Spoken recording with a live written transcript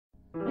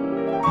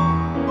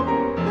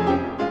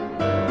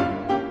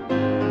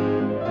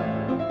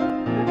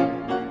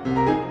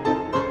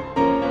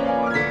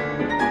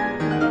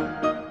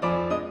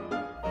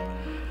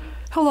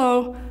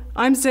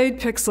I'm Zaide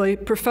Pixley,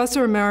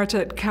 Professor Emerita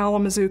at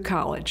Kalamazoo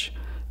College.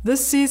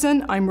 This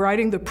season, I'm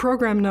writing the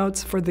program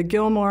notes for the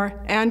Gilmore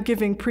and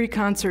giving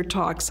pre-concert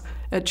talks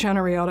at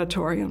Chenery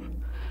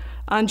Auditorium.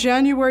 On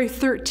January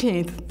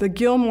 13th, the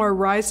Gilmore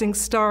Rising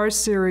Stars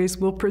series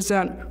will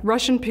present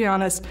Russian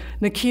pianist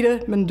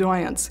Nikita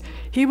Mndoyants.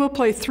 He will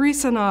play 3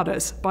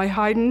 sonatas by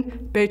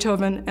Haydn,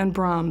 Beethoven, and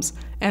Brahms,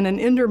 and an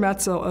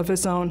intermezzo of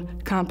his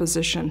own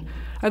composition.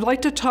 I'd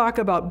like to talk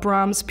about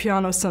Brahms'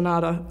 Piano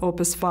Sonata,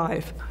 Opus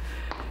 5.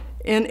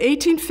 In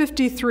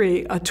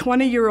 1853, a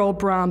 20-year-old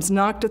Brahms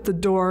knocked at the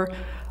door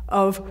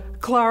of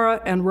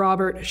Clara and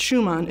Robert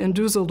Schumann in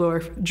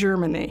Dusseldorf,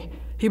 Germany.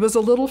 He was a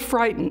little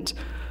frightened.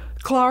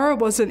 Clara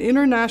was an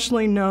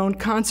internationally known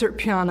concert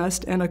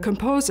pianist and a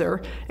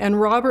composer, and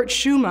Robert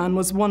Schumann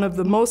was one of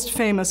the most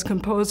famous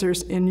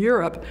composers in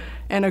Europe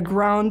and a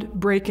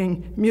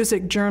groundbreaking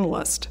music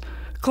journalist.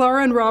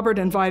 Clara and Robert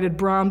invited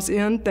Brahms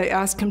in, they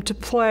asked him to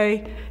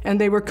play,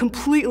 and they were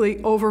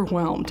completely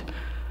overwhelmed.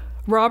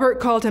 Robert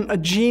called him a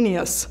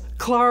genius.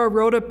 Clara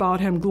wrote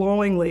about him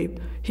glowingly.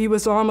 He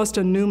was almost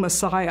a new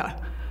messiah.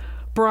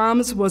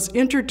 Brahms was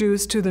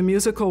introduced to the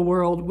musical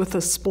world with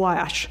a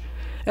splash.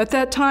 At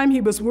that time,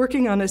 he was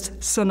working on his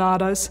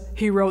sonatas.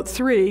 He wrote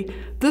 3.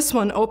 This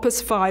one,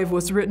 Opus 5,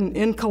 was written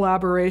in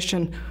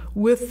collaboration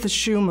with the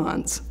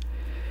Schumanns.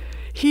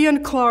 He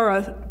and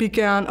Clara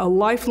began a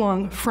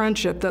lifelong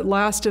friendship that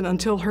lasted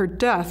until her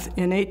death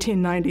in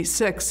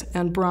 1896,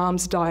 and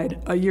Brahms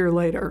died a year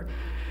later.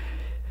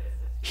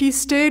 He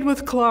stayed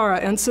with Clara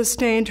and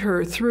sustained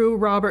her through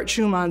Robert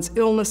Schumann's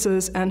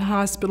illnesses and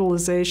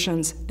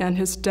hospitalizations and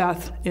his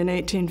death in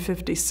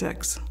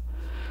 1856.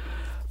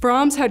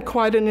 Brahms had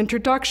quite an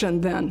introduction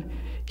then.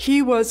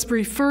 He was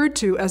referred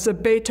to as a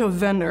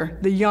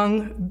Beethovener, the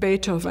young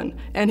Beethoven,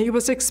 and he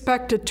was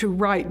expected to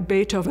write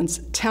Beethoven's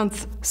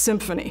 10th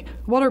symphony.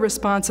 What a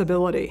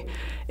responsibility.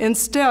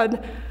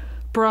 Instead,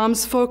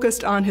 Brahms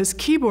focused on his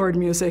keyboard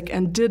music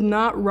and did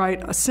not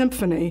write a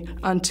symphony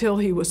until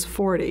he was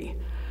 40.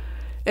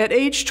 At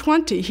age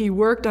 20, he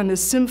worked on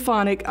his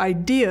symphonic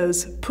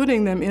ideas,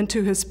 putting them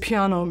into his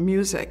piano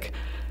music.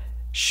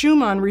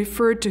 Schumann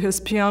referred to his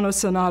piano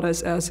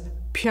sonatas as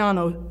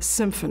piano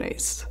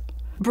symphonies.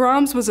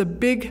 Brahms was a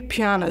big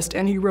pianist,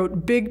 and he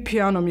wrote big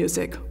piano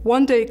music.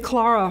 One day,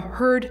 Clara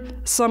heard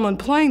someone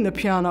playing the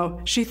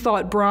piano. She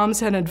thought Brahms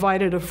had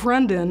invited a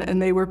friend in,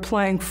 and they were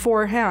playing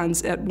 4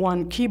 hands at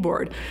one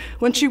keyboard.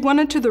 When she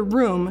went into the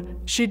room,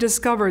 she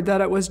discovered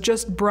that it was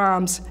just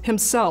Brahms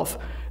himself,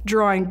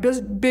 drawing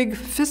big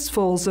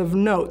fistfuls of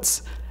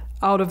notes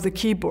out of the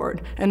keyboard.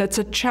 And it's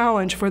a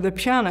challenge for the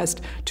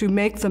pianist to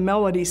make the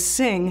melody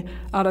sing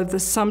out of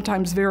this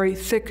sometimes very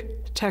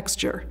thick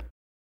texture.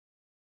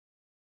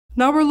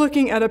 Now we're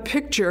looking at a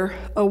picture,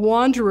 A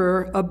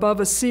Wanderer Above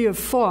a Sea of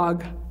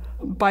Fog,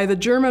 by the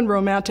German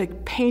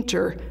romantic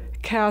painter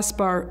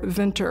Caspar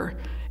Winter.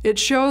 It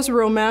shows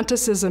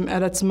romanticism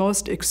at its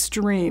most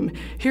extreme.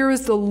 Here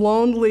is the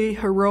lonely,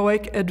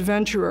 heroic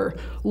adventurer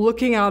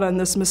looking out on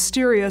this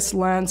mysterious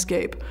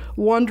landscape,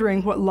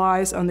 wondering what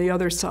lies on the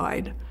other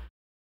side.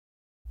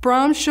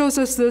 Brahms shows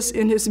us this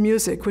in his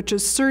music, which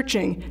is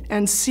searching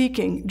and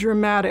seeking,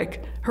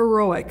 dramatic,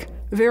 heroic,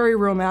 very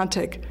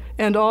romantic,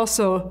 and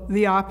also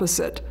the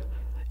opposite,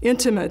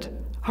 intimate,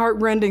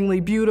 heart-rendingly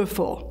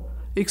beautiful,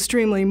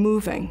 extremely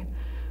moving.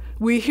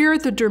 We hear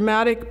the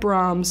dramatic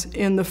Brahms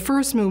in the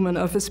first movement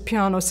of his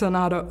Piano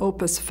Sonata,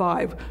 Opus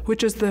 5,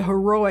 which is the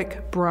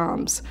heroic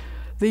Brahms,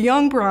 the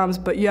young Brahms,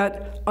 but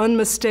yet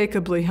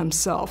unmistakably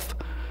himself.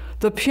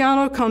 The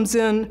piano comes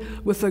in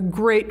with a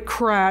great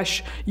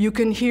crash. You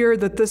can hear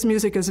that this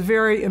music is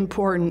very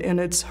important in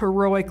its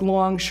heroic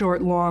long,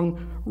 short,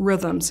 long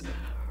rhythms,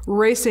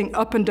 racing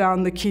up and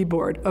down the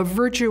keyboard, a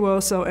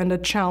virtuoso and a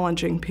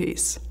challenging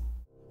piece.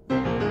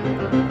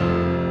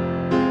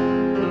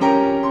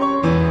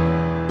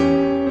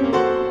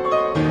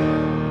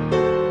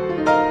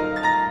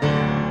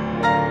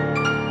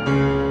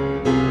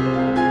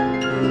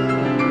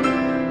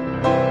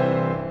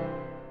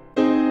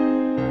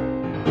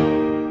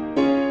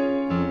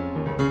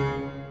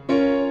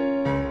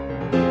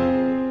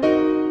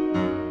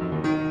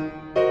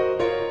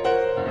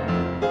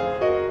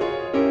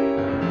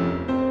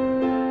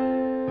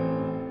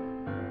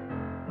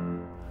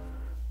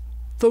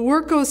 The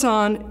work goes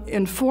on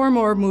in 4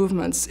 more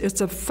movements.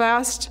 It's a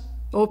fast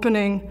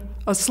opening,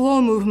 a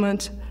slow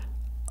movement,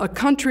 a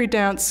country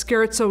dance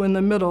scherzo in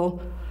the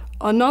middle,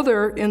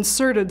 another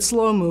inserted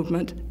slow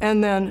movement,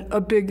 and then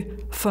a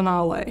big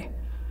finale.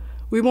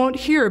 We won't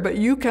hear, but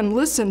you can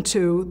listen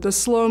to the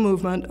slow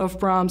movement of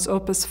Brahms'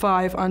 Opus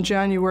 5 on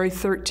January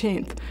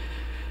 13th.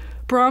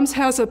 Brahms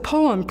has a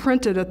poem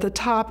printed at the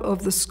top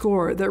of the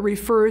score that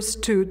refers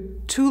to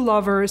 2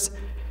 lovers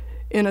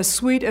in a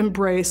sweet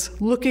embrace,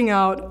 looking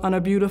out on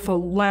a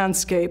beautiful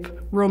landscape,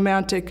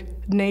 romantic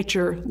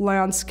nature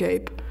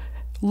landscape,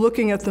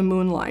 looking at the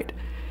moonlight.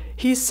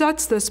 He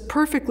sets this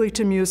perfectly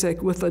to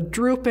music with a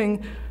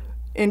drooping,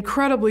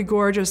 incredibly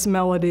gorgeous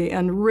melody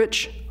and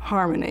rich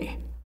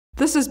harmony.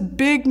 This is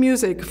big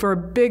music for a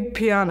big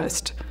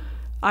pianist.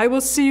 I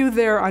will see you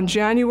there on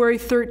January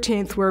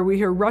 13th, where we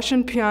hear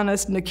Russian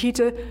pianist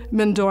Nikita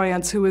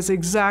Mndoyants, who is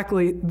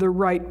exactly the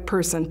right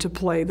person to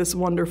play this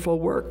wonderful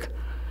work.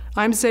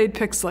 I'm Zaide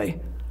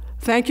Pixley.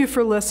 Thank you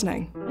for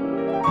listening.